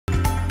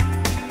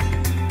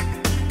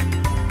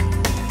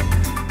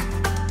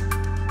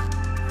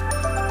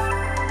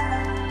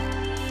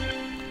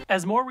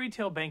As more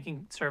retail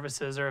banking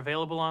services are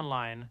available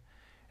online,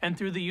 and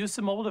through the use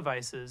of mobile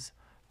devices,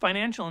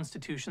 financial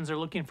institutions are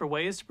looking for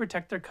ways to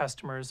protect their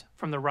customers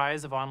from the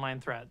rise of online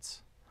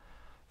threats.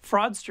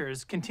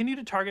 Fraudsters continue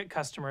to target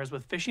customers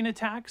with phishing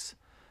attacks,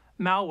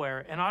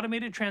 malware, and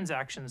automated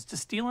transactions to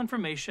steal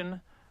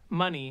information,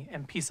 money,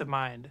 and peace of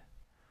mind.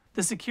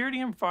 The security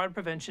and fraud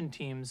prevention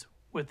teams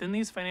within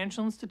these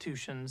financial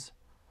institutions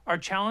are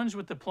challenged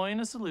with deploying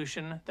a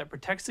solution that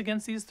protects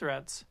against these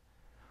threats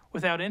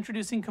without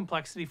introducing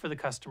complexity for the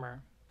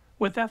customer.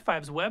 With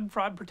F5's web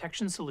fraud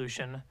protection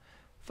solution,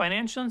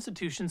 financial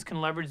institutions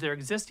can leverage their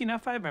existing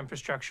F5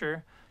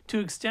 infrastructure to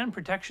extend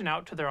protection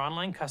out to their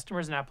online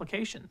customers and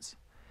applications.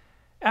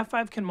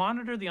 F5 can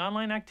monitor the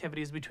online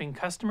activities between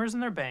customers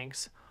and their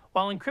banks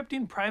while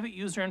encrypting private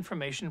user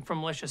information from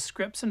malicious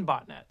scripts and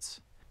botnets.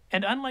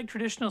 And unlike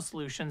traditional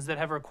solutions that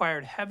have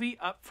required heavy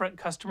upfront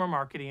customer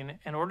marketing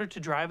in order to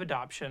drive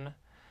adoption,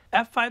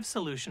 F5's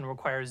solution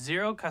requires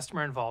zero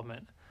customer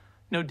involvement,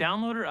 no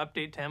download or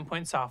update to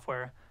endpoint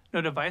software,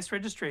 no device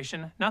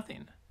registration,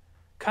 nothing.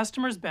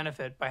 Customers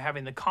benefit by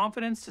having the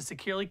confidence to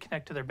securely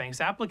connect to their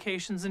bank's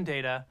applications and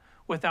data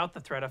without the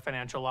threat of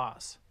financial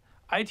loss.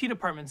 IT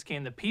departments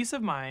gain the peace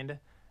of mind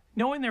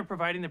knowing they're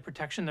providing the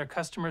protection their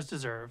customers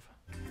deserve.